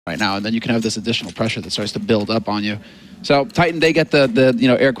right now, and then you can have this additional pressure that starts to build up on you. So Titan, they get the you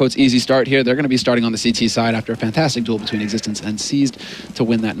know, air quotes easy start here. They're going to be starting on the CT side after a fantastic duel between Existence and Seized to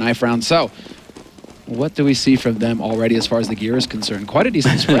win that knife round. So what do we see from them already as far as the gear is concerned? Quite a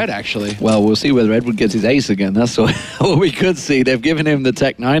decent spread, actually. Well, we'll see whether Edward gets his ace again. That's what we could see. They've given him the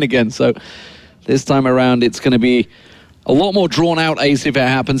Tech 9 again, so this time around it's going to be a lot more drawn-out ace if it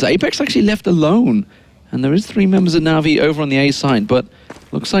happens. Apex actually left alone, and there is 3 members of NaVi over on the A side, but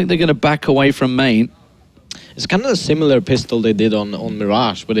looks like they're going to back away from main. It's kind of a similar pistol they did on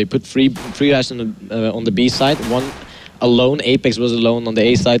Mirage, where they put three guys on the B side, one alone. Apex was alone on the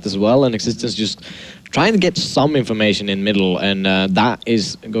A side as well, and Existence just trying to get some information in middle, and that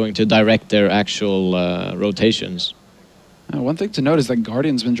is going to direct their actual rotations. One thing to note is that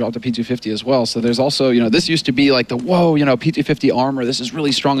Guardian's been dropped to P250 as well. So there's also, you know, this used to be like the, whoa, you know, P250 armor, this is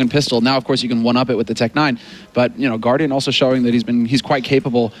really strong in pistol. Now, of course, you can one-up it with the Tech 9. But, you know, Guardian also showing that he's quite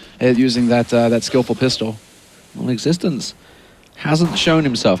capable at using that skillful pistol. Well, Existence hasn't shown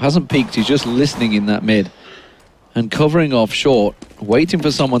himself, hasn't peaked. He's just listening in that mid and covering off short, waiting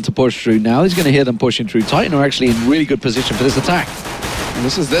for someone to push through. Now he's going to hear them pushing through. Titan are actually in really good position for this attack. And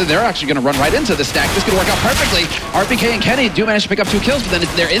they're actually going to run right into the stack. This could work out perfectly. RPK and Kenny do manage to pick up 2 kills, but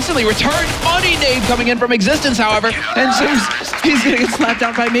then they're instantly returned. Money nade coming in from Existence, however. And Zeus, he's going to get slapped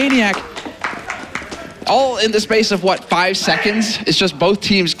down by Maniac. All in the space of, what, 5 seconds? It's just both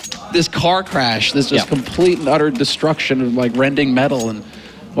teams, this car crash, this just complete and utter destruction of, like, rending metal and,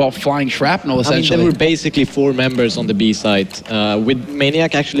 well, flying shrapnel, essentially. I mean, there were basically 4 members on the B side. With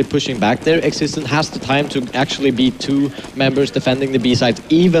Maniac actually pushing back there, Existence has the time to actually be 2 members defending the B side,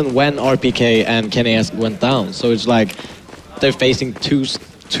 even when RPK and Kenny S went down. So it's like they're facing two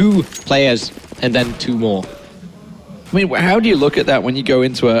players and then 2 more. I mean, how do you look at that when you go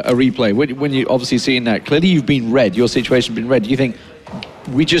into a replay? When you obviously seeing that, clearly you've been read, your situation's been read. Do you think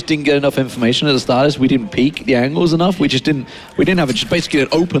we just didn't get enough information at the start? We didn't peek the angles enough? We didn't have just basically an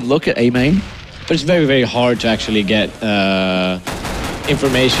open look at A main? But it's very, very hard to actually get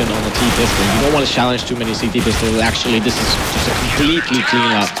information on the T pistol. You don't want to challenge too many CT pistols. Actually, this is just a completely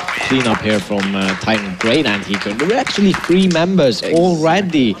clean up here from Titan. Great anti-turn. There were actually 3 members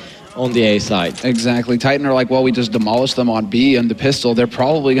already on the A side. Exactly. Titan are like, well, we just demolished them on B and the pistol. They're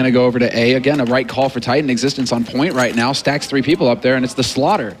probably going to go over to A. Again, a right call for Titan. Existence on point right now. Stacks 3 people up there, and it's the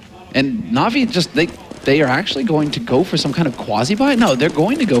slaughter. And NaVi just, they are actually going to go for some kind of quasi-buy? No, they're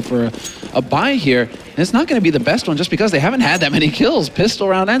going to go for a buy here. And it's not going to be the best one just because they haven't had that many kills. Pistol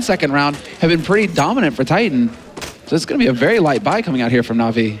round and second round have been pretty dominant for Titan. So it's going to be a very light buy coming out here from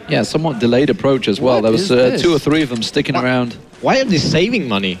NaVi. Yeah, somewhat delayed approach as well. There was 2 or 3 of them sticking around. Why are they saving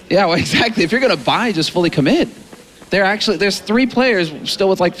money? Yeah, well, exactly. If you're going to buy, just fully commit. There's 3 players still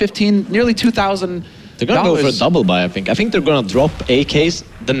with like 15, nearly $2,000. They're going to go for a double buy, I think. I think they're going to drop AKs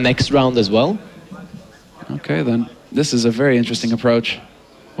the next round as well. Okay, then. This is a very interesting approach.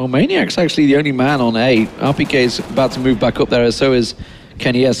 Well, Maniac's actually the only man on A. RPK is about to move back up there, so is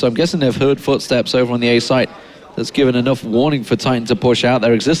Kenny S. So I'm guessing they've heard footsteps over on the A site. That's given enough warning for Titan to push out.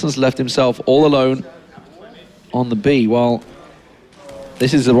 Their Existence left himself all alone on the B. Well,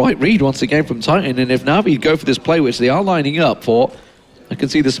 this is the right read once again from Titan, and if NaVi go for this play, which they are lining up for, I can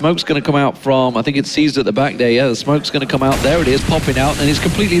see the smoke's going to come out from, I think it's Seized at the back there. Yeah, the smoke's going to come out. There it is, popping out, and it's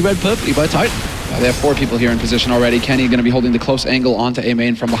completely read perfectly by Titan. They have 4 people here in position already. Kenny going to be holding the close angle onto A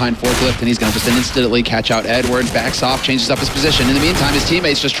main from behind forklift, and he's going to just instantly catch out Edward. Backs off, changes up his position. In the meantime, his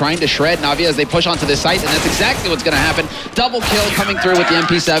teammates just trying to shred NaVi as they push onto this site, and that's exactly what's going to happen. Double kill coming through with the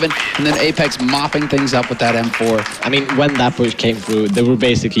MP7, and then Apex mopping things up with that M4. I mean, when that push came through, there were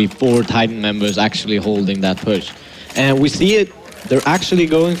basically 4 Titan members actually holding that push. And we see it, they're actually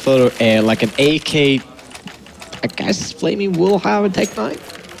going for like an AK. I guess Flamey will have a Tech 9.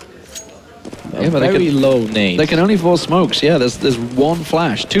 Yeah, but very low nade. They can only force smokes. Yeah, there's 1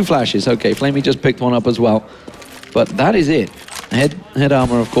 flash, 2 flashes. Okay, Flamey just picked one up as well, but that is it. Head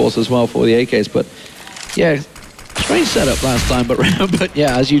armor, of course, as well for the AKs. But yeah, strange setup last time. But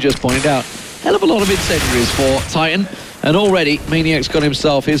yeah, as you just pointed out, hell of a lot of incendiaries for Titan, and already Maniac's got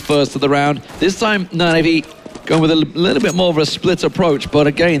himself his first of the round. This time, NaVi going with a little bit more of a split approach, but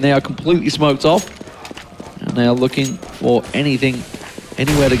again, they are completely smoked off, and they are looking for anything,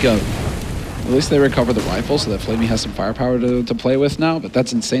 anywhere to go. At least they recover the rifle so that Flamey has some firepower to play with now, but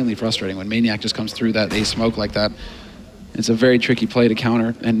that's insanely frustrating when Maniac just comes through that A smoke like that. It's a very tricky play to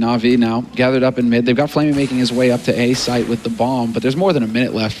counter, and NaVi now gathered up in mid. They've got Flamey making his way up to A site with the bomb, but there's more than a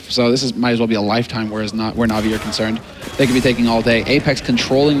minute left, so this might as well be a lifetime where NaVi are concerned. They could be taking all day. Apex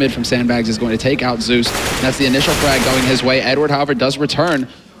controlling mid from Sandbags is going to take out Zeus, and that's the initial frag going his way. Edward, however, does return,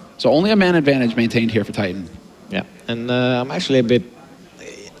 so only a man advantage maintained here for Titan. Yeah, and I'm actually a bit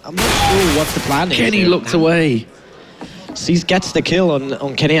I'm not sure what the plan is. Kenny looked away. Seas gets the kill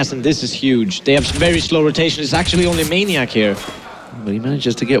on Kenny S, and this is huge. They have very slow rotation. It's actually only Maniac here. But he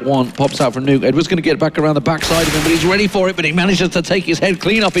manages to get one, pops out from Nuke. Edward's going to get back around the backside of him, but he's ready for it, but he manages to take his head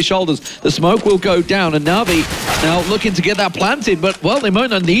clean off his shoulders. The smoke will go down, and NaVi now looking to get that planted, but, well, they might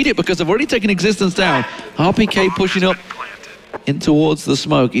not need it because they've already taken existence down. RPK pushing up in towards the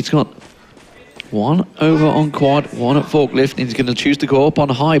smoke. He's got one over on quad, one at forklift, and he's going to choose to go up on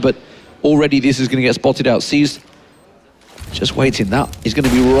high, but already this is going to get spotted out. Sees just waiting that. He's going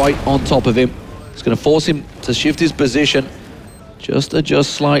to be right on top of him. It's going to force him to shift his position. Just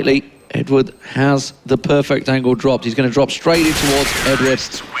adjust slightly. Edward has the perfect angle dropped. He's going to drop straight in towards Edward.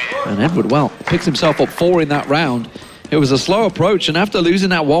 And Edward, well, picks himself up 4 in that round. It was a slow approach, and after losing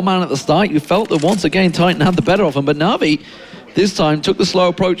that one man at the start, you felt that once again Titan had the better of him. But NaVi, this time, took the slow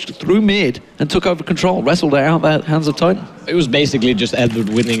approach through mid and took over control, wrestled it out the hands of Titan. It was basically just Edward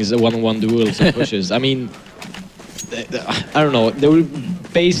winning his one-on-one duels and pushes. I mean, I don't know. They were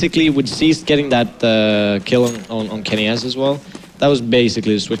basically with Ceased getting that kill on Kenny S as well. That was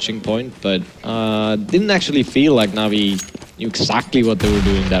basically the switching point, but didn't actually feel like NaVi knew exactly what they were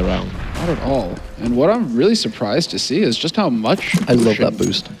doing that round. Not at all. And what I'm really surprised to see is just how much I love that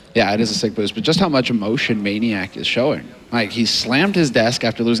boost. Yeah, it is a sick boost, but just how much emotion Maniac is showing. Like, he slammed his desk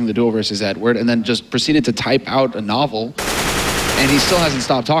after losing the duel versus Edward, and then just proceeded to type out a novel, and he still hasn't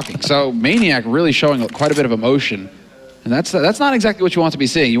stopped talking. So Maniac really showing quite a bit of emotion. And that's not exactly what you want to be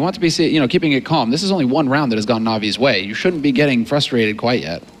seeing. You want to be seeing, you know, keeping it calm. This is only one round that has gone NaVi's way. You shouldn't be getting frustrated quite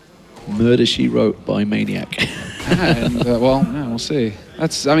yet. Murder She Wrote by Maniac. And, well, yeah, we'll see.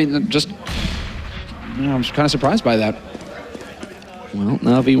 That's, I mean, just, you know, I'm kind of surprised by that. Well,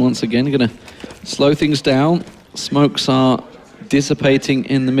 NaVi once again going to slow things down. Smokes are dissipating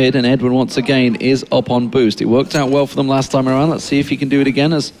in the mid, and Edward once again is up on boost. It worked out well for them last time around. Let's see if he can do it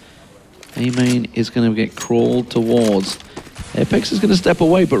again as A-Main is going to get crawled towards. Apex is going to step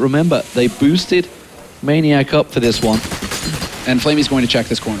away, but remember, they boosted Maniac up for this one. And Flamey's going to check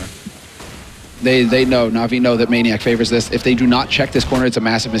this corner. They know, NaVi know that Maniac favors this. If they do not check this corner, it's a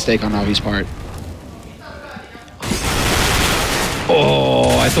massive mistake on NaVi's part.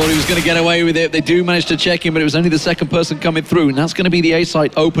 Oh, I thought he was going to get away with it. They do manage to check him, but it was only the second person coming through, and that's going to be the A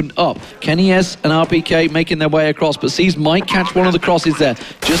site opened up. Kenny S and RPK making their way across, but Seas might catch one of the crosses there.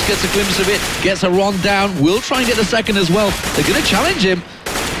 Just gets a glimpse of it, gets a run down, will try and get the second as well. They're going to challenge him,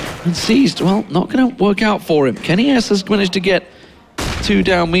 and Seas, well, not going to work out for him. Kenny S has managed to get 2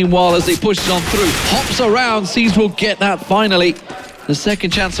 down. Meanwhile, as they push it on through, hops around, Seas will get that finally. The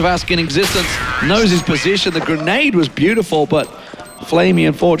second chance of asking existence, knows his position. The grenade was beautiful, but Flamey,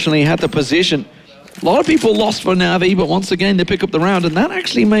 unfortunately, had the position. A lot of people lost for NaVi, but once again, they pick up the round, and that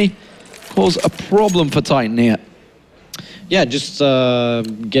actually may cause a problem for Titan here. Yeah, just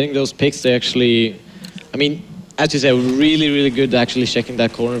getting those picks, they actually, I mean, as you said, really, really good actually checking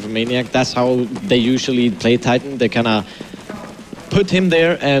that corner for Maniac. That's how they usually play Titan. They kind of put him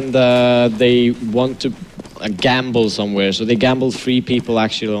there, and they want to gamble somewhere. So they gamble 3 people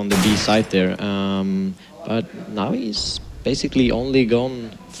actually on the B side there. But now he's basically only gone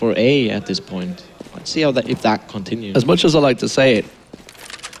for A at this point. Let's see how if that continues. As much as I like to say it,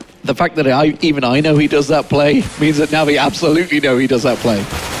 the fact that even I know he does that play means that NaVi absolutely know he does that play.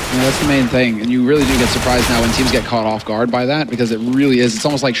 Yeah, that's the main thing, and you really do get surprised now when teams get caught off guard by that, because it really is, it's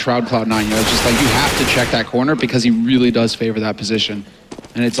almost like Shroud Cloud9, you know, it's just like you have to check that corner because he really does favor that position.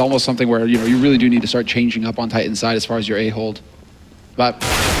 And it's almost something where, you know, you really do need to start changing up on Titan's side as far as your A-hold. But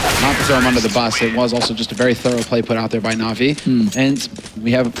not to throw him under the bus, it was also just a very thorough play put out there by NaVi. And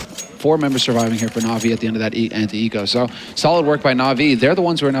we have 4 members surviving here for NaVi at the end of that anti-eco. So solid work by NaVi. They're the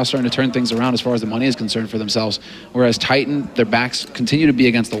ones who are now starting to turn things around as far as the money is concerned for themselves. Whereas Titan, their backs continue to be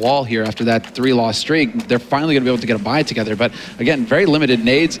against the wall here after that 3-loss streak. They're finally going to be able to get a bye together. But again, very limited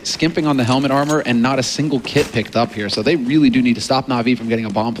nades, skimping on the helmet armor, and not a single kit picked up here. So they really do need to stop NaVi from getting a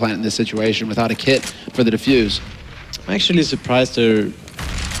bomb plant in this situation without a kit for the defuse. I'm actually surprised they're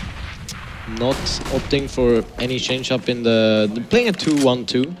not opting for any change up in they're playing a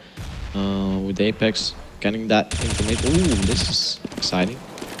 2-1-2 with Apex, getting that information. Ooh, this is exciting.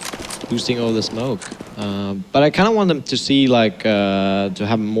 Boosting all the smoke. But I kind of want them to see, like, to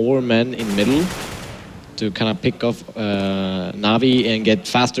have more men in middle to kind of pick off NaVi and get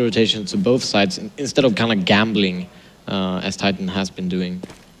faster rotation to both sides instead of kind of gambling as Titan has been doing.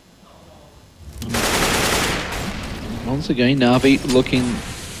 Once again, NaVi looking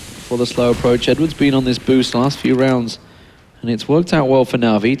for the slow approach. Edward's been on this boost the last few rounds, and it's worked out well for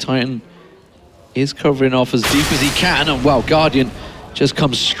NaVi. Titan is covering off as deep as he can, and wow, Guardian just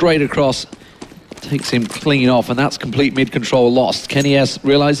comes straight across Takes him clean off, and that's complete mid-control lost. Kenny S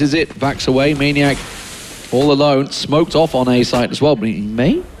realizes it, backs away. Maniac all alone, smoked off on A site as well, but he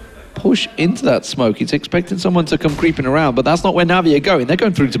may push into that smoke. He's expecting someone to come creeping around, but that's not where NaVi are going. They're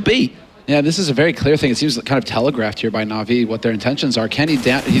going through to B. Yeah, this is a very clear thing. It seems kind of telegraphed here by NaVi what their intentions are. Kenny,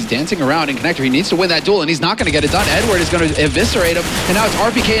 he's dancing around in connector. He needs to win that duel, and he's not going to get it done. Edward is going to eviscerate him, and now it's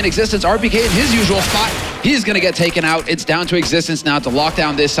RPK in existence. RPK in his usual spot. He's going to get taken out. It's down to existence now to lock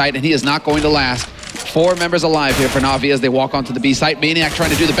down this site, and he is not going to last. 4 members alive here for NaVi as they walk onto the B site. Maniac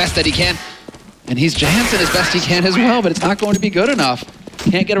trying to do the best that he can, and he's Jansen as best he can as well, but it's not going to be good enough.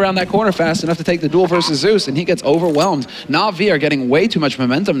 Can't get around that corner fast enough to take the duel versus Zeus, and he gets overwhelmed. NaVi are getting way too much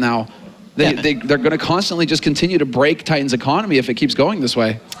momentum now. They're going to constantly just continue to break Titan's economy if it keeps going this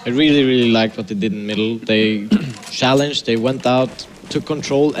way. I really, really liked what they did in the middle. They challenged, they went out, took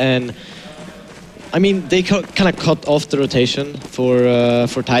control, and I mean, they kind of cut off the rotation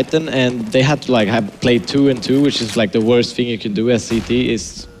for Titan, and they had to like have played 2 and 2, which is like the worst thing you can do as CT,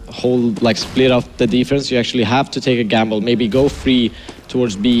 is split off the defense. You actually have to take a gamble, maybe go free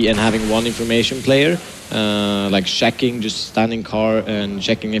towards B and having one information player, like checking, just standing car and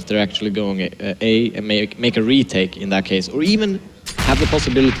checking if they're actually going A and make a retake in that case, or even have the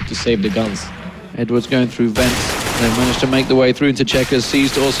possibility to save the guns. Edward's going through vents. They managed to make the way through into checkers.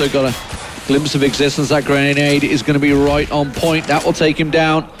 Seized also got a glimpse of existence. That grenade is going to be right on point. That will take him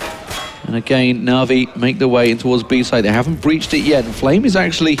down. And again, NaVi make the way in towards B side. They haven't breached it yet. And Flame is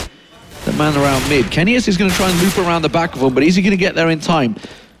actually the man around mid. Kenny S is going to try and loop around the back of him, but is he going to get there in time?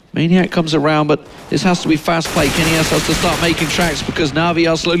 Maniac comes around, but this has to be fast play. Kenny S has to start making tracks because NaVi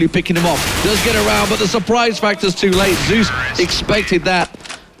are slowly picking him off. Does get around, but the surprise factor's too late. Zeus expected that.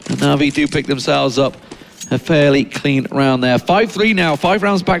 And NaVi do pick themselves up a fairly clean round there. 5-3 now, 5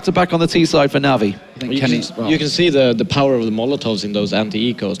 rounds back-to-back on the T side for NaVi. You can see the power of the Molotovs in those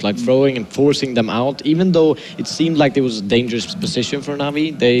anti-ecos, like throwing and forcing them out. Even though it seemed like it was a dangerous position for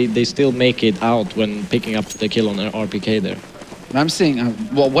NaVi, they still make it out when picking up the kill on their RPK there. And I'm seeing,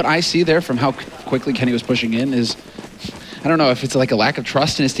 well, what I see there from how quickly Kenny was pushing in is, I don't know if it's like a lack of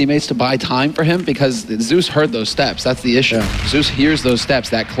trust in his teammates to buy time for him, because Zeus heard those steps. That's the issue. Yeah. Zeus hears those steps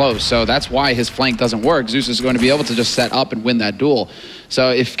that close, so that's why his flank doesn't work. Zeus is going to be able to just set up and win that duel.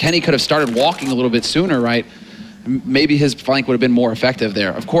 So if Kenny could have started walking a little bit sooner, right, maybe his flank would have been more effective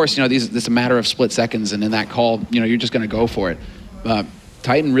there. Of course, you know, this is a matter of split seconds, and in that call, you know, you're just going to go for it.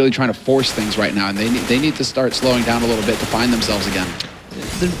 Titan really trying to force things right now, and they need to start slowing down a little bit to find themselves again.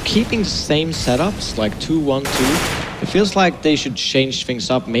 They're keeping the same setups, like 2-1-2. It feels like they should change things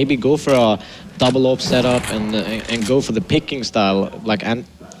up, maybe go for a double op setup and go for the picking style, like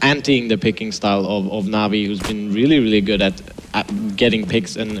anteing the picking style of NaVi, who's been really, really good at getting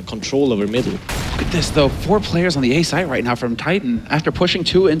picks and control over middle. Look at this though, 4 players on the A site right now from Titan. After pushing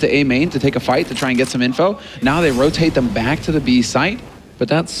 2 into A main to take a fight to try and get some info, now they rotate them back to the B site. But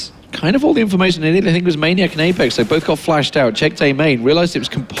that's kind of all the information they needed. I think it was Maniac and Apex. They both got flashed out, checked A main, realized it was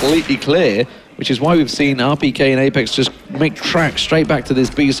completely clear, which is why we've seen RPK and Apex just make tracks straight back to this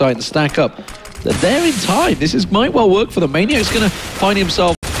B site and stack up. They're there in time. Might well work for them. Maniac's going to find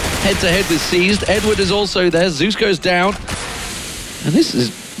himself head-to-head with Seized. Edward is also there. Zeus goes down. And this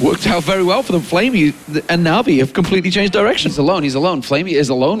has worked out very well for them. Flamey and NaVi have completely changed direction. He's alone. Flamey is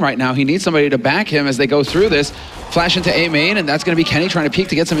alone right now. He needs somebody to back him as they go through this. Flash into A main, and that's going to be Kenny trying to peek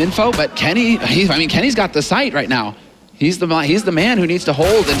to get some info. But Kenny's got the site right now. He's the man who needs to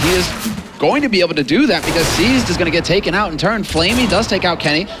hold, and he is going to be able to do that because Seized is going to get taken out in turn. Flamey does take out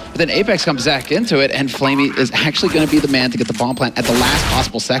Kenny, but then Apex comes back into it, and Flamey is actually going to be the man to get the bomb plant at the last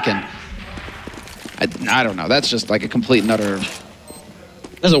possible second. I don't know. That's just like a complete and utter...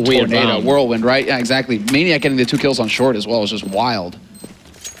 That's a weird tornado, whirlwind, right? Yeah, exactly. Maniac getting the 2 kills on short as well is just wild.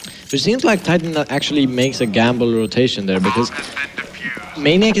 It seems like Titan actually makes a gamble rotation there, because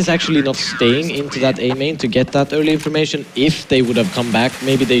Maniac is actually not staying into that A main to get that early information. If they would have come back,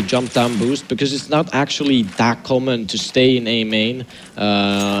 maybe they jump down boost, because it's not actually that common to stay in A main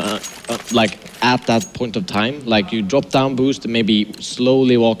like at that point of time. Like you drop down boost and maybe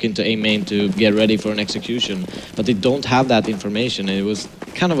slowly walk into A main to get ready for an execution. But they don't have that information. It was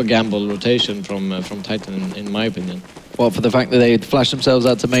kind of a gamble rotation from Titan, in my opinion. Well, for the fact that they had flashed themselves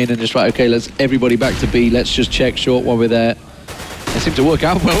out to main and just, right, okay, let's everybody back to B, let's just check short while we're there. It seemed to work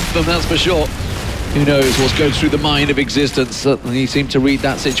out well for them, that's for sure. Who knows what goes through the mind of existence. Certainly he seemed to read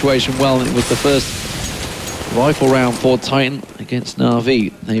that situation well, and it was the first rifle round for Titan against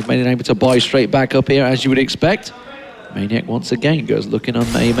NaVi. They've made it able to buy straight back up here, as you would expect. Maniac once again goes looking on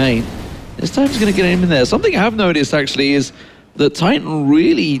A main. This time he's going to get him in there. Something I've noticed, actually, is that Titan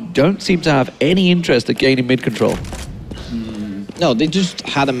really don't seem to have any interest at gaining mid control. No, they just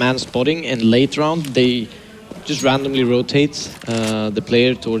had a man spotting, and late round they just randomly rotate the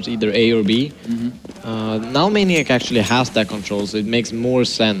player towards either A or B. Now Maniac actually has that control, so it makes more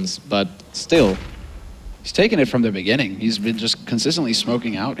sense, but still. He's taken it from the beginning. He's been just consistently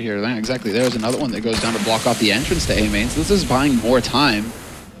smoking out here. Exactly, there's another one that goes down to block off the entrance to A main. So this is buying more time.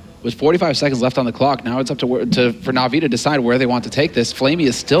 With 45 seconds left on the clock, now it's up for NaVi to decide where they want to take this. Flamey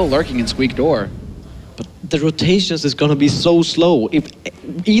is still lurking in Squeak Door. But the rotations is going to be so slow. If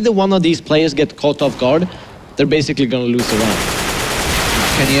either one of these players get caught off guard, they're basically going to lose the round.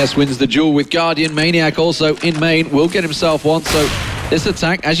 KennyS wins the duel with Guardian. Maniac also in main, will get himself one. So this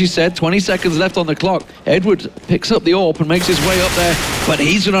attack, as you said, 20 seconds left on the clock. Edward picks up the AWP and makes his way up there, but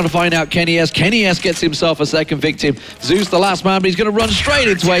he's going to find out KennyS. KennyS gets himself a second victim. Zeus, the last man, but he's going to run straight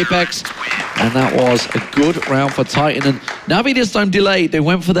into Apex. And that was a good round for Titan. And NaVi this time delayed. They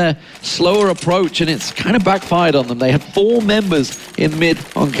went for their slower approach, and it's kind of backfired on them. They had 4 members in mid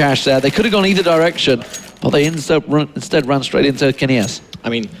on cash there. They could have gone either direction, but they instead ran straight into KennyS. I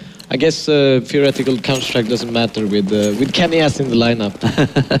mean, I guess theoretical Counter-Strike doesn't matter with KennyS in the lineup.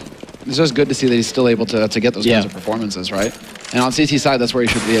 It's just good to see that he's still able to get those kinds of performances, right? And on CT side, that's where he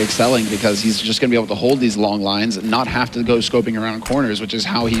should be excelling, because he's just going to be able to hold these long lines and not have to go scoping around corners, which is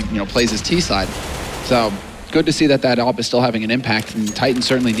how he plays his T side. So good to see that AWP is still having an impact, and Titans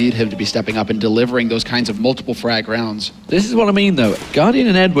certainly need him to be stepping up and delivering those kinds of multiple frag rounds. This is what I mean, though. Guardian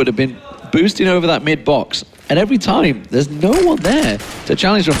and Edward have been boosting over that mid box, and every time there's no one there to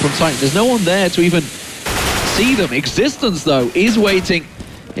challenge them from Titan. There's no one there to even see them. Existence, though, is waiting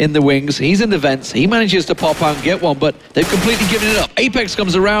in the wings. He's in the vents. He manages to pop out and get one, but they've completely given it up. Apex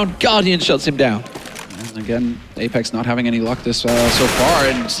comes around. Guardian shuts him down. And again, Apex not having any luck this so far,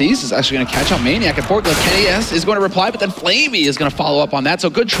 and Cease is actually going to catch out Maniac at Forklift. KennyS is going to reply, but then Flamey is going to follow up on that. So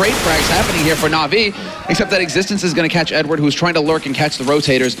good trade frags happening here for NaVi, except that Existence is going to catch Edward, who's trying to lurk and catch the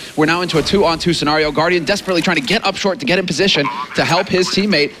rotators. We're now into a 2-on-2 scenario. Guardian desperately trying to get up short to get in position to help his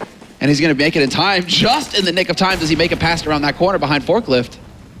teammate, and he's going to make it in time. Just in the nick of time does he make it past around that corner behind Forklift.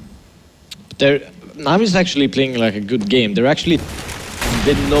 NaVi's actually playing like a good game.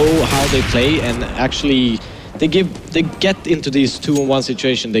 They know how they play, and actually they get into these 2-on-1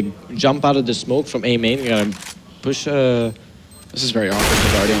 situation. They jump out of the smoke from A main, push. This is very awkward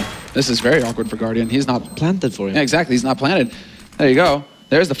for Guardian. This is very awkward for Guardian. He's not planted for him. Yeah, exactly. He's not planted. There you go.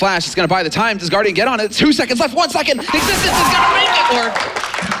 There's the flash. It's going to buy the time. Does Guardian get on it? 2 seconds left. 1 second. Existence is going to make it work.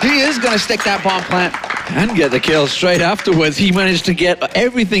 He is going to stick that bomb plant. And get the kill straight afterwards. He managed to get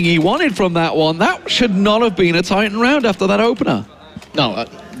everything he wanted from that one. That should not have been a Titan round after that opener. No,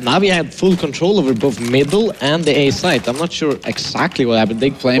 NaVi had full control over both middle and the A site. I'm not sure exactly what happened.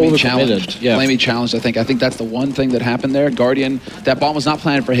 They Flamey challenged. Yeah. Flamey challenged, I think. I think that's the one thing that happened there. Guardian, that bomb was not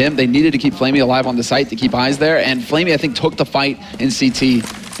planned for him. They needed to keep Flamey alive on the site to keep eyes there. And Flamey, I think, took the fight in CT.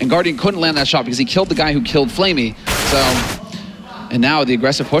 And Guardian couldn't land that shot because he killed the guy who killed Flamey. So... And now the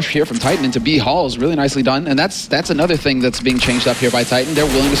aggressive push here from Titan into B Hall is really nicely done. And that's another thing that's being changed up here by Titan. They're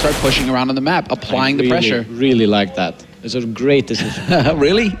willing to start pushing around on the map, applying the pressure. Really like that. It's a great decision.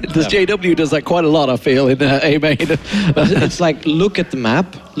 Really? JW does that quite a lot, I feel, in A main. It's like, look at the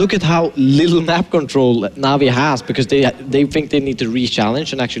map. Look at how little map control NaVi has, because they think they need to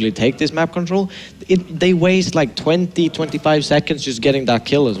re-challenge and actually take this map control. They waste like 20, 25 seconds just getting that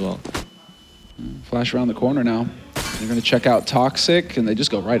kill as well. Flash around the corner now. They're going to check out Toxic, and they just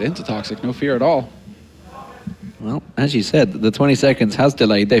go right into Toxic. No fear at all. Well, as you said, the 20 seconds has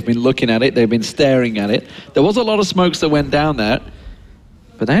delayed. They've been looking at it. They've been staring at it. There was a lot of smokes that went down there.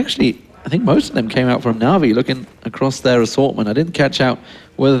 But actually, I think most of them came out from NaVi, looking across their assortment. I didn't catch out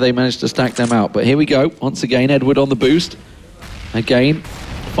whether they managed to stack them out. But here we go. Once again, Edward on the boost. Again,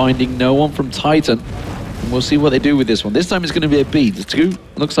 finding no one from Titan. And we'll see what they do with this one. This time it's going to be a B. The two,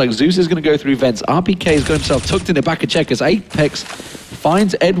 looks like Zeus is going to go through vents. RPK has got himself tucked in the back of checkers. Apex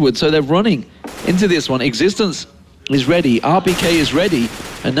finds Edward, so they're running into this one. Existence is ready. RPK is ready.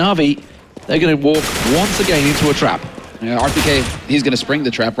 And NaVi, they're going to walk once again into a trap. Yeah, RPK, he's going to spring the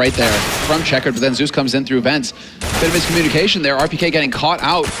trap right there from checkered, but then Zeus comes in through vents. Bit of miscommunication there. RPK getting caught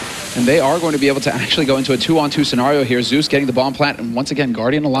out, and they are going to be able to actually go into a 2-on-2 scenario here. Zeus getting the bomb plant, and once again,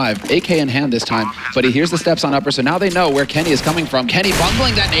 Guardian alive. AK in hand this time, but he hears the steps on upper, so now they know where Kenny is coming from. Kenny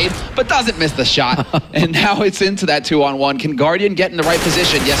bungling that nade, but doesn't miss the shot. And now it's into that 2-on-1. Can Guardian get in the right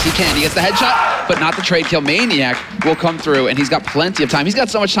position? Yes, he can. He gets the headshot, but not the trade kill. Maniac will come through, and he's got plenty of time. He's got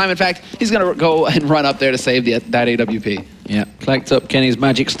so much time, in fact, he's going to go and run up there to save that AWP. Yeah, clacked up Kenny's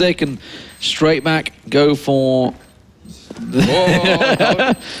magic stick and straight back, go for...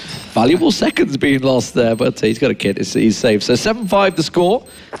 Valuable seconds being lost there, but he's got a kit. He's safe. So 7-5 the score.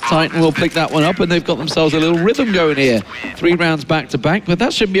 Titan will pick that one up, and they've got themselves a little rhythm going here. 3 rounds back-to-back, but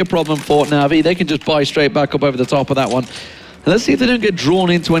that shouldn't be a problem for NaVi. They can just buy straight back up over the top of that one. And let's see if they don't get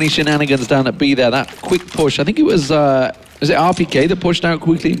drawn into any shenanigans down at B there. That quick push, I think it was it RPK that pushed out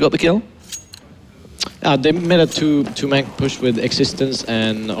quickly and got the kill? They made a two-man push with Existence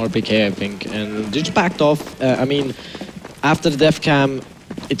and RPK, I think, and they just backed off. I mean, after the def cam,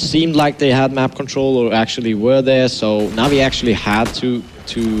 it seemed like they had map control or actually were there, so NaVi actually had to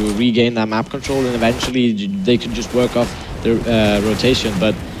regain that map control, and eventually they could just work off the rotation.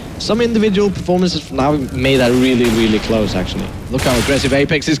 But some individual performances from NaVi made that really, really close, actually. Look how aggressive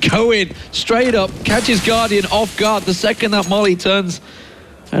Apex is going. Straight up, catches Guardian off guard the second that Molly turns.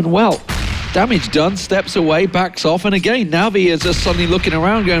 And well, damage done, steps away, backs off, and again, NaVi is just suddenly looking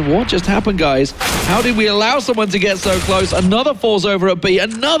around going, what just happened, guys? How did we allow someone to get so close? Another falls over at B,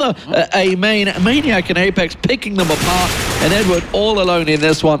 another A main. Maniac and Apex picking them apart, and Edward all alone in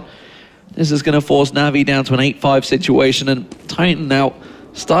this one. This is going to force NaVi down to an 8-5 situation, and Titan now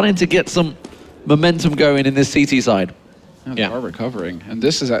starting to get some momentum going in this CT side. Yeah, they are recovering, and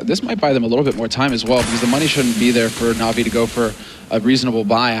this might buy them a little bit more time as well, because the money shouldn't be there for NaVi to go for a reasonable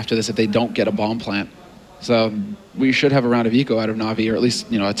buy after this if they don't get a bomb plant. So we should have a round of eco out of NaVi, or at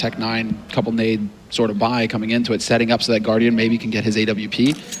least, you know, a Tech 9 couple nade sort of buy coming into it, setting up so that Guardian maybe can get his AWP,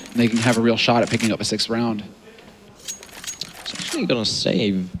 and they can have a real shot at picking up a 6th round. It's actually gonna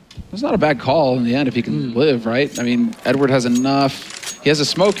save. It's not a bad call in the end if he can live, right? I mean, Edward has enough. He has a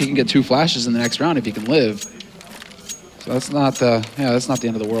smoke. He can get 2 flashes in the next round if he can live. So that's not that's not the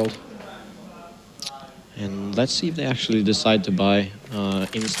end of the world. And let's see if they actually decide to buy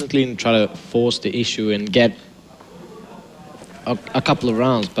instantly and try to force the issue and get a couple of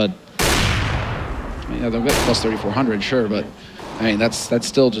rounds. But yeah, they'll get plus 3,400, sure, but I mean that's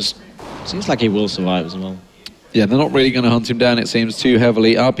still just seems like he will survive as well. Yeah, they're not really going to hunt him down, it seems, too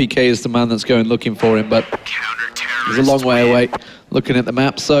heavily. RPK is the man that's going looking for him, but he's a long way away looking at the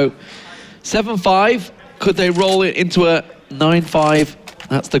map. So 7-5, could they roll it into a 9-5?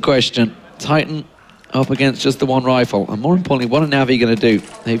 That's the question. Titan up against just the 1 rifle. And more importantly, what are NaVi going to do?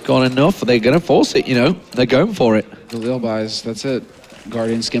 They've got enough. They're going to force it, you know. They're going for it. The Lil buys, that's it.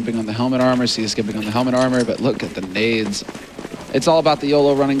 Guardian skimping on the helmet armor, C skimping on the helmet armor, but look at the nades. It's all about the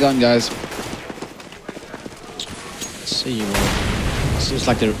YOLO run and gun, guys. Let's see. Well, it seems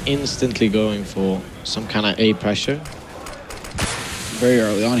like they're instantly going for some kind of A pressure. Very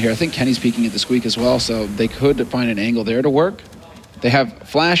early on here. I think Kenny's peeking at the squeak as well, so they could find an angle there to work. They have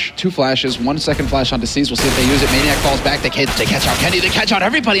flash, 2 flashes, 1 second flash onto C's. We'll see if they use it. Maniac falls back. They catch out Kenny. They catch out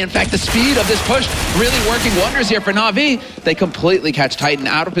everybody. In fact, the speed of this push really working wonders here for NaVi. They completely catch Titan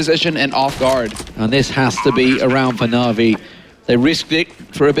out of position and off guard. And this has to be a round for NaVi. They risked it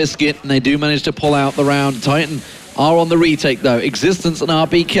for a biscuit, and they do manage to pull out the round. Titan are on the retake, though. Existence and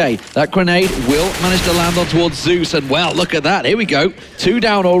RPK. That grenade will manage to land on towards Zeus, and well, look at that. Here we go. 2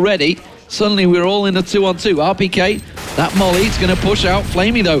 down already. Suddenly, we're all in a 2-on-2. RPK, that molly, is going to push out.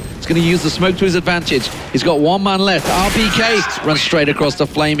 Flamey, though, is going to use the smoke to his advantage. He's got 1 man left. RPK runs straight across to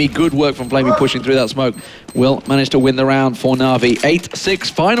Flamey. Good work from Flamey pushing through that smoke. Will manage to win the round for NaVi.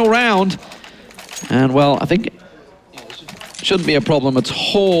 8-6, final round. And, well, I think shouldn't be a problem at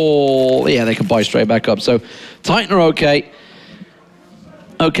all. Yeah, they can buy straight back up. So Titan are okay.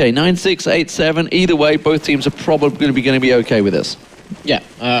 Okay, 9-6, 8-7. Either way, both teams are probably going to be okay with this. Yeah,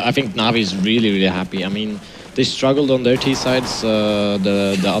 I think NaVi is really, really happy. I mean, they struggled on their T sides,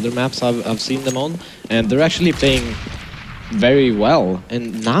 the other maps I've seen them on, and they're actually playing very well.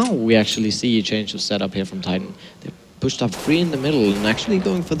 And now we actually see a change of setup here from Titan. They pushed up 3 in the middle and actually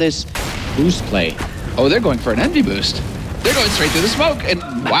going for this boost play. Oh, they're going for an envy boost. They're going straight through the smoke, and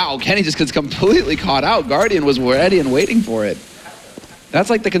wow, Kenny just gets completely caught out. Guardian was ready and waiting for it. That's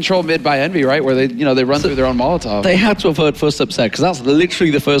like the control mid by Envy, right? Where they, you know, they run through their own Molotov. They had to have heard first upset, because that's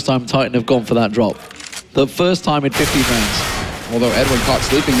literally the first time Titan have gone for that drop. The first time in 15 rounds. Although Edward caught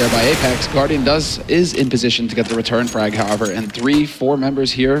sleeping there by Apex, Guardian is in position to get the return frag, however, and 3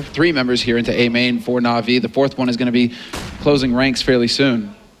 members here into A main for NaVi. The 4th one is going to be closing ranks fairly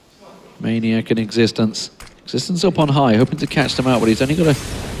soon. Maniac and Existence. Existence up on high, hoping to catch them out, but he's only got a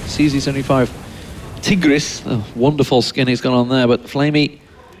CZ75. Tigris, a wonderful skin he's got on there, but Flamey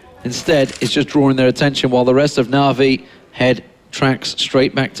instead is just drawing their attention while the rest of NaVi head tracks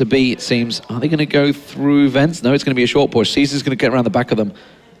straight back to B, it seems. Are they going to go through vents? No, it's going to be a short push. Caesar's going to get around the back of them,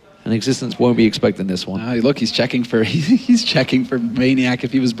 and Existence won't be expecting this one. Look, he's checking for he's checking for Maniac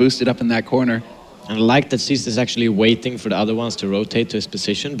if he was boosted up in that corner. And I like that Caesar's actually waiting for the other ones to rotate to his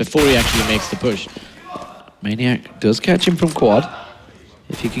position before he actually makes the push. Maniac does catch him from quad.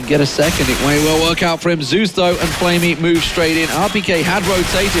 If he can get a second, it may well work out for him. Zeus, though, and Flamey move straight in. RPK had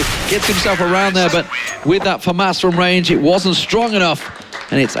rotated, gets himself around there, but with that FAMAS from range, it wasn't strong enough.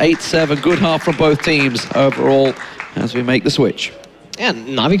 And it's 8-7, good half from both teams overall as we make the switch. Yeah,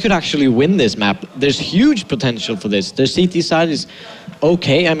 NaVi could actually win this map. There's huge potential for this. Their CT side is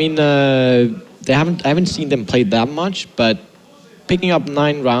okay. I mean, I haven't seen them play that much, but picking up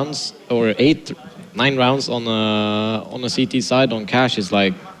 9 rounds or 9 rounds on a CT side on Cash is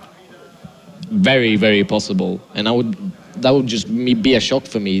like very, very possible. And that would just be a shock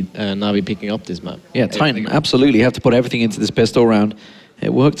for me, NaVi picking up this map. Yeah, Titan absolutely have to put everything into this pistol round.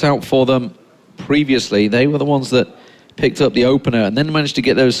 It worked out for them previously. They were the ones that picked up the opener and then managed to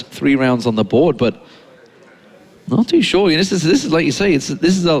get those 3 rounds on the board, but not too sure. This is like you say,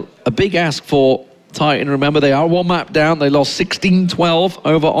 this is a big ask for Titan. Remember, they are 1 map down. They lost 16-12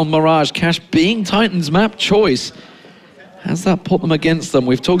 over on Mirage. Cash being Titan's map choice. Has that put them against them?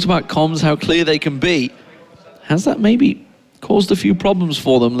 We've talked about comms, how clear they can be. Has that maybe caused a few problems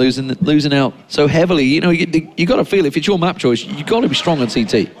for them, losing out so heavily? You know, you got to feel if it's your map choice, you got to be strong on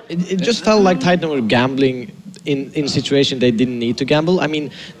CT. It just felt like Titan were gambling in situation they didn't need to gamble. I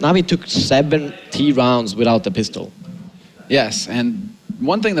mean, NaVi took 70 rounds without the pistol. Yes, and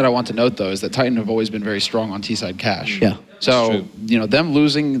one thing that I want to note, though, is that Titan have always been very strong on T-side Cash. Yeah. So, you know, them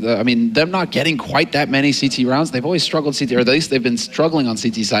losing, them not getting quite that many CT rounds, they've always struggled CT, or at least they've been struggling on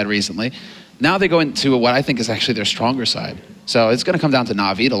CT side recently. Now they go into what I think is actually their stronger side. So it's going to come down to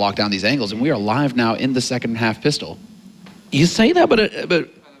NaVi to lock down these angles, and we are live now in the second half pistol. You say that, but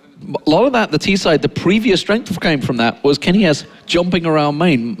a lot of that, the T side, the previous strength came from that was KennyS jumping around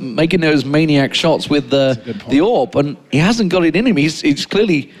main, making those maniac shots with the orb, and he hasn't got it in him. He's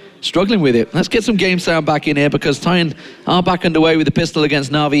clearly struggling with it. Let's get some game sound back in here because Titan are back underway with the pistol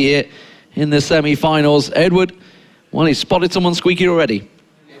against NaVi here in the semi-finals. Edward, well, he's spotted someone squeaky already.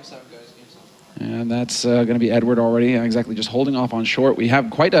 And that's going to be Edward already, exactly, just holding off on short. We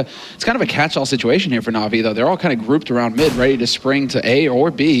have it's kind of a catch-all situation here for NaVi, though. They're all kind of grouped around mid, ready to spring to A or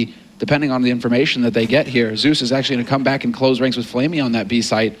B, depending on the information that they get here. Zeus is actually going to come back and close ranks with Flamey on that B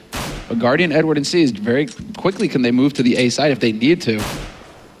site. But Guardian, Edward, and C is very quickly can they move to the A site if they need to.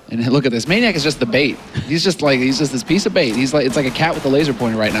 And look at this. Maniac is just the bait. He's just this piece of bait. It's like a cat with a laser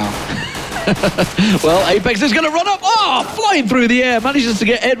pointer right now. Well, Apex is going to run up. Oh, flying through the air. Manages to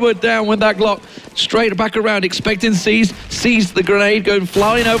get Edward down with that Glock. Straight back around, expecting sees the grenade going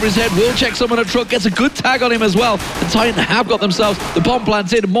flying over his head. Will check someone a truck, gets a good tag on him as well. The Titan have got themselves the bomb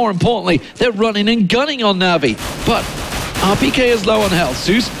planted, and more importantly, they're running and gunning on NaVi. But RPK is low on health.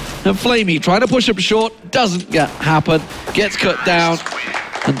 Zeus and Flamey trying to push up short. Doesn't happen. Gets cut down.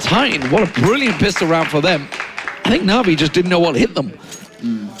 And Titan, what a brilliant pistol round for them. I think NaVi just didn't know what hit them.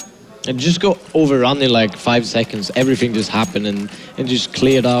 And just go overrun in like 5 seconds. Everything just happened and just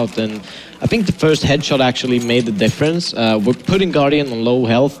cleared out. And I think the first headshot actually made the difference. We're putting Guardian on low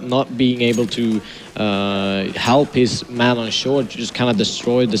health, not being able to help his man on short, just kind of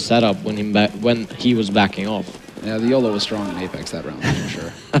destroyed the setup when he was backing off. Yeah, the YOLO was strong in Apex that round, for sure.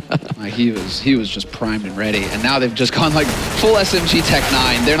 He was just primed and ready, and now they've just gone like full SMG Tech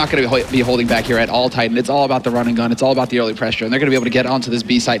 9. They're not going to be holding back here at all, Titan. It's all about the run and gun. It's all about the early pressure, and they're going to be able to get onto this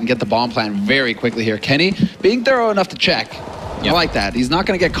B site and get the bomb plan very quickly here. Kenny being thorough enough to check. Yep. I like that. He's not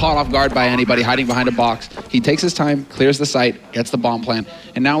going to get caught off guard by anybody hiding behind a box. He takes his time, clears the site, gets the bomb plan.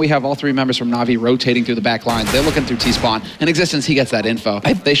 And now we have all 3 members from NaVi rotating through the back lines. They're looking through T-spawn. In Existence, he gets that info.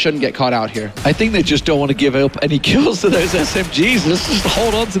 They shouldn't get caught out here. I think they just don't want to give up any kills to those SMGs. Let's just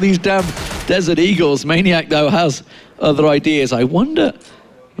hold on to these damn Desert Eagles. Maniac, though, has other ideas. I wonder...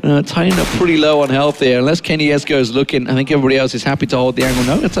 Titan are pretty low on health here. Unless KennyS goes looking, I think everybody else is happy to hold the angle.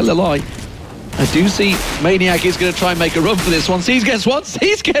 No, that's a lie. I do see Maniac is going to try and make a run for this one. Seas gets 1,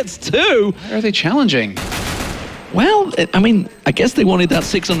 Seas gets 2. Why are they challenging? Well, I mean, I guess they wanted that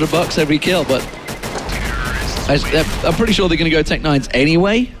 $600 every kill, but I'm pretty sure they're going to go Tech 9s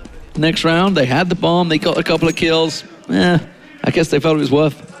anyway. Next round, they had the bomb, they got a couple of kills. I guess they felt it was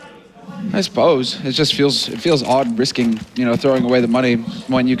worth. I suppose. It just feels odd risking, throwing away the money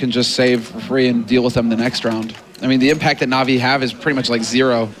when you can just save for free and deal with them the next round. I mean, the impact that NaVi have is pretty much like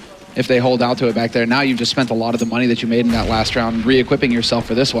 0 if they hold out to it back there. Now you've just spent a lot of the money that you made in that last round re-equipping yourself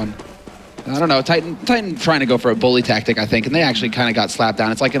for this one. I don't know, Titan trying to go for a bully tactic, I think, and they actually kind of got slapped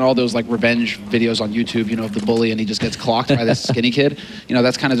down. It's like in all those like revenge videos on YouTube, of the bully and he just gets clocked by this skinny kid.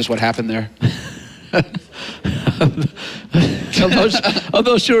 That's kind of just what happened there. I'm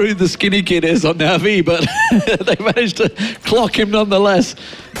not sure who the skinny kid is on NaVi, but they managed to clock him nonetheless.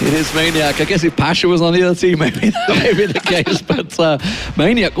 It is Maniac. I guess if Pasha was on the other team, maybe that may be the case. But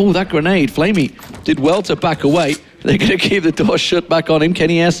Maniac, oh, that grenade. Flamey did well to back away. They're going to keep the door shut back on him.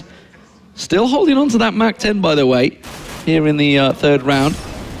 Kenny S still holding on to that Mach 10, by the way, here in the third round.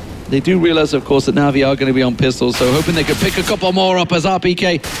 They do realize, of course, that NaVi are going to be on pistols, so hoping they could pick a couple more up as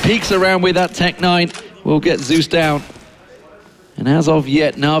RPK peeks around with that Tech 9. Will get Zeus down. And as of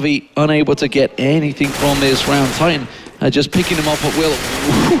yet, NaVi unable to get anything from this round. Titan just picking him off at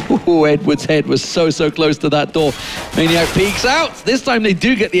will. Ooh, Edward's head was so close to that door. Maniac peeks out. This time they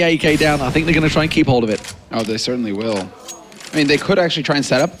do get the AK down. I think they're going to try and keep hold of it. Oh, they certainly will. I mean, they could actually try and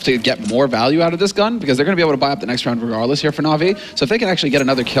set up to get more value out of this gun because they're going to be able to buy up the next round regardless here for NaVi. So if they can actually get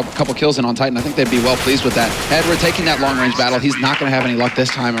another couple kills in on Titan, I think they'd be well pleased with that. Edward taking that long-range battle. He's not going to have any luck this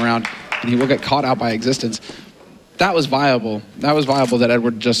time around, and he will get caught out by Existence. That was viable. That was viable that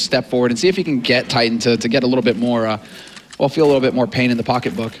Edward just step forward and see if he can get Titan to get a little bit more, well, feel a little bit more pain in the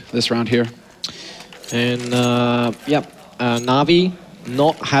pocketbook this round here. And, NaVi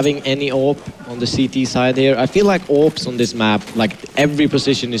not having any AWP on the CT side here. I feel like AWPs on this map, like every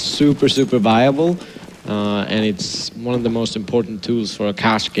position is super viable, and it's one of the most important tools for a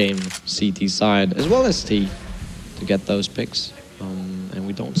cash game CT side, as well as T, to get those picks. And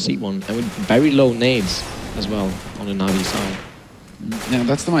we don't see one, and with very low nades as well on the NaVi side. Yeah,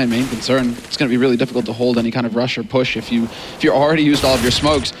 that's my main concern. It's going to be really difficult to hold any kind of rush or push if you're already used all of your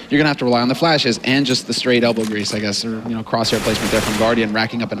smokes. You're going to have to rely on the flashes and just the straight elbow grease, I guess, or crosshair placement there from Guardian,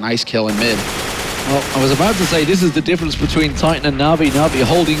 racking up a nice kill in mid. Well, I was about to say this is the difference between Titan and NaVi. NaVi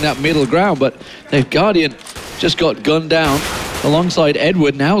holding that middle ground, but their Guardian just got gunned down alongside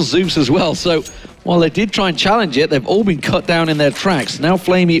Edward, now Zeus as well. So while they did try and challenge it, they've all been cut down in their tracks. Now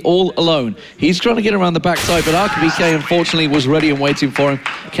Flamey all alone. He's trying to get around the backside, but RKBK unfortunately was ready and waiting for him.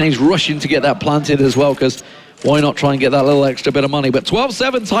 Kenny's rushing to get that planted as well, because why not try and get that little extra bit of money? But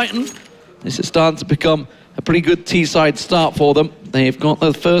 12-7 Titan. This is starting to become a pretty good T-side start for them. They've got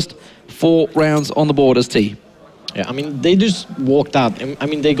the first 4 rounds on the board as T. Yeah, I mean, they just walked out. I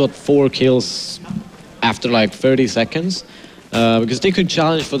mean, they got 4 kills after like 30 seconds. Because they could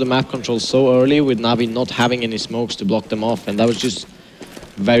challenge for the map control so early with NaVi not having any smokes to block them off, and that was just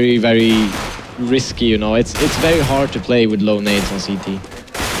very risky, It's very hard to play with low nades on CT.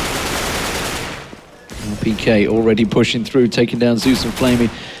 PK already pushing through, taking down Zeus and Flamey.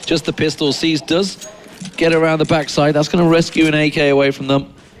 Just the pistol. Sees does get around the backside. That's going to rescue an AK away from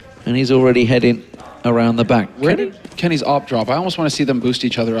them, and he's already heading around the back. Where did Kenny's op drop? I almost want to see them boost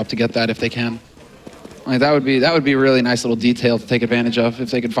each other up to get that if they can. Like that would be a really nice little detail to take advantage of if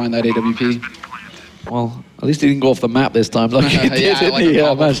they could find that AWP. Well, at least he didn't go off the map this time like he did in like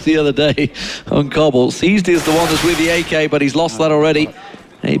the match the other day on Cobble. Seized is the one that's with the AK, but he's lost that already.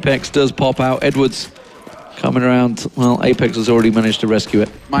 Apex does pop out. Edwards coming around. Well, Apex has already managed to rescue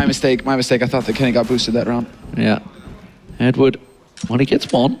it. My mistake. I thought that Kenny got boosted that round. Yeah. Edward, well, he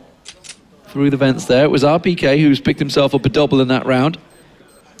gets one through the vents there. It was RPK who's picked himself up a double in that round.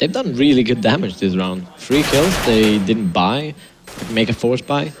 They've done really good damage this round. 3 kills, they didn't buy, make a force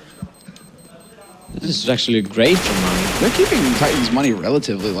buy. This is actually great from NaVi. They're keeping Titan's money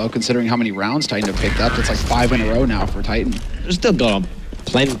relatively low, considering how many rounds Titan have picked up. It's like 5 in a row now for Titan. They've still got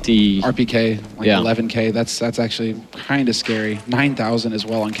plenty. RPK, like 11K. That's actually kind of scary. 9,000 as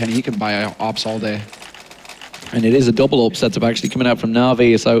well on Kenny. He can buy ops all day. And it is a double op setup actually coming out from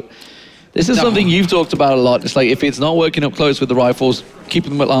NaVi, so this is something you've talked about a lot. It's like if it's not working up close with the rifles,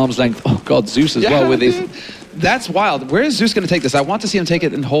 keeping them at arm's length. Oh God, Zeus as well with his. That's wild. Where is Zeus going to take this? I want to see him take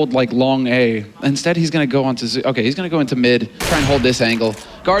it and hold like long A. Instead, he's going to go onto Zeus. Okay, he's going to go into mid, try and hold this angle.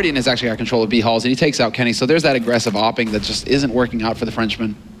 Guardian has actually got control of B halls, and he takes out Kenny. So there's that aggressive opping that just isn't working out for the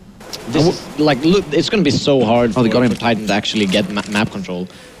Frenchman. This is, like, look, it's going to be so hard for Titan to actually get map control.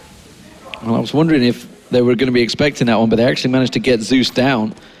 Well, I was wondering if they were going to be expecting that one, but they actually managed to get Zeus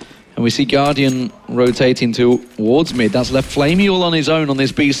down. And we see Guardian rotating towards mid. That's left Flamey all on his own on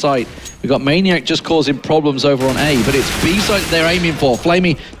this B site. We've got Maniac just causing problems over on A, but it's B site they're aiming for.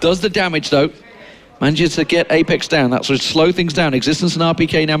 Flamey does the damage though. Manages to get Apex down. That's to slow things down. Existence and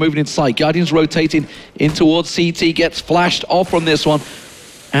RPK now moving inside. Guardian's rotating in towards CT. Gets flashed off from this one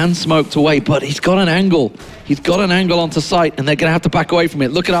and smoked away, but he's got an angle. He's got an angle onto site, and they're going to have to back away from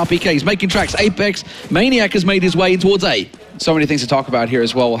it. Look at RPK. He's making tracks. Apex. Maniac has made his way towards A. So many things to talk about here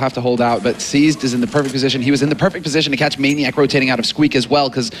as well. We'll have to hold out, but Seized is in the perfect position. He was in the perfect position to catch Maniac rotating out of Squeak as well,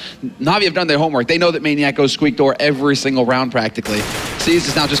 because NaVi have done their homework. They know that Maniac goes Squeak door every single round practically. Seized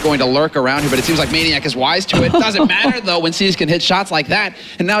is now just going to lurk around here, but it seems like Maniac is wise to it. Doesn't matter though when Seized can hit shots like that.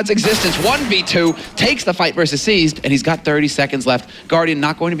 And now it's Existence 1v2, takes the fight versus Seized, and he's got 30 seconds left. Guardian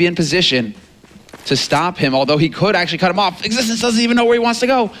not going to be in position to stop him, although he could actually cut him off. Existence doesn't even know where he wants to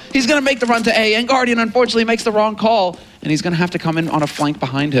go. He's going to make the run to A, and Guardian unfortunately makes the wrong call, and he's going to have to come in on a flank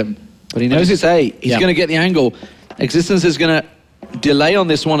behind him. But he knows it's A. He's going to get the angle. Existence is going to delay on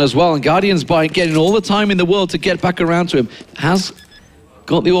this one as well, and Guardian's by getting all the time in the world to get back around to him. Has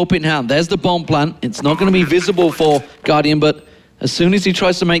got the AWP in hand. There's the bomb plant. It's not going to be visible for Guardian, but as soon as he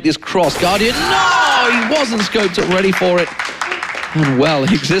tries to make this cross, Guardian, no! He wasn't scoped up ready for it. And well,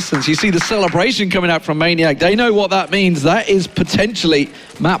 Existence, you see the celebration coming out from Maniac. They know what that means. That is potentially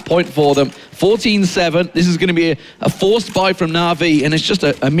map point for them. 14-7. This is going to be a forced buy from NaVi, and it's just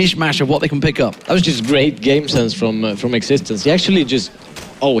a mishmash of what they can pick up. That was just great game sense from Existence. He actually just,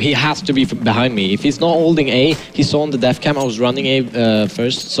 he has to be behind me. If he's not holding A, he saw on the def cam I was running A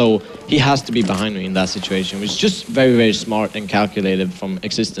first, so he has to be behind me in that situation, which is just very, very smart and calculated from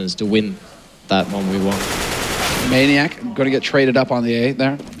Existence to win that 1v1. Maniac going to get traded up on the A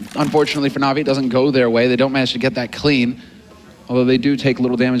there. Unfortunately for NaVi, it doesn't go their way. They don't manage to get that clean. Although they do take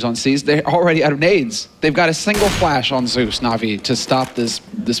little damage on C's. They're already out of nades. They've got a single flash on Zeus, NaVi, to stop this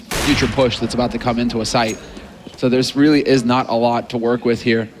future push that's about to come into a site. So there's really is not a lot to work with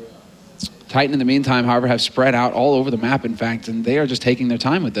here. Titan, in the meantime, however, have spread out all over the map, in fact, and they are just taking their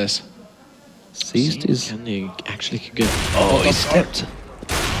time with this. Seized his... Can he actually get... Oh, he stepped.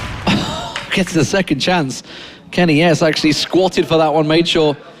 Gets the second chance. Kenny, yes, actually squatted for that one, made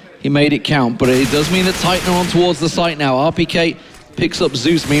sure he made it count, but it does mean that Titan are on towards the site now. RPK picks up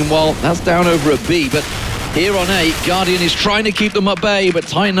Zeus, meanwhile, that's down over at B, but here on A, Guardian is trying to keep them at bay, but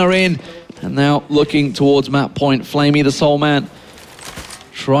Titan are in, and now looking towards map point. Flamey, the sole man,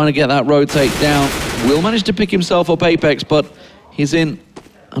 trying to get that rotate down. Will manage to pick himself up Apex, but he's in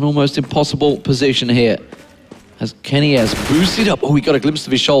an almost impossible position here. As Kenny has boosted up, he got a glimpse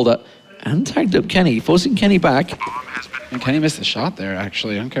of his shoulder, and tagged up Kenny, forcing Kenny back. And Kenny missed the shot there,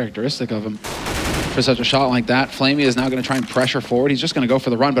 actually. Uncharacteristic of him for such a shot like that. Flamey is now going to try and pressure forward. He's just going to go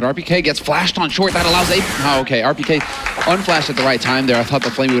for the run, but RPK gets flashed on short. That allows okay, RPK unflashed at the right time there. I thought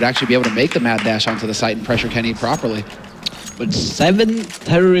that Flamey would actually be able to make the mad dash onto the site and pressure Kenny properly. But 7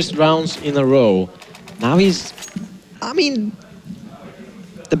 terrorist rounds in a row. Now he's,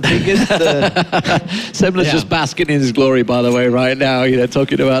 the biggest... Semmler's just basking in his glory, by the way, right now.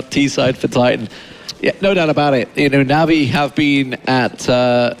 Talking about T-side for Titan. Yeah, no doubt about it. NaVi have been at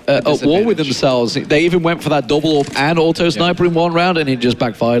war with themselves. They even went for that double AWP and auto sniper in one round, and it just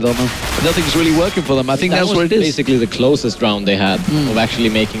backfired on them. Nothing's really working for them. I think that's what it is. Basically the closest round they had of actually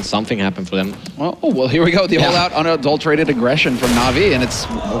making something happen for them. Well, here we go. The all-out unadulterated aggression from NaVi, and it's...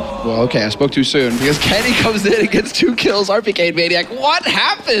 Well, okay, I spoke too soon, because Kenny comes in and gets 2 kills. RPK and Maniac, what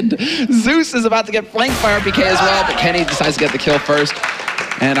happened? Zeus is about to get flanked by RPK as well, but Kenny decides to get the kill first.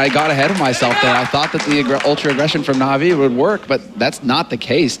 And I got ahead of myself there. I thought that the ultra aggression from NaVi would work, but that's not the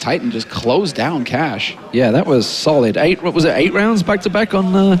case. Titan just closed down Cash. Yeah, that was solid. 8 rounds back to back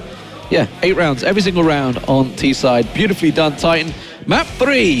on, 8 rounds, every single round on T-side. Beautifully done, Titan. Map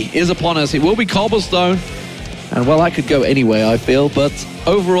 3 is upon us. It will be Cobblestone. And well, that could go anyway, I feel, but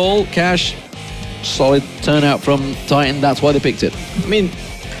overall, Cash, solid turnout from Titan. That's why they picked it.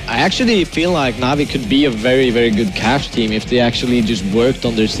 I actually feel like NaVi could be a very, very good Cash team if they actually just worked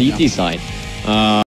on their CT side.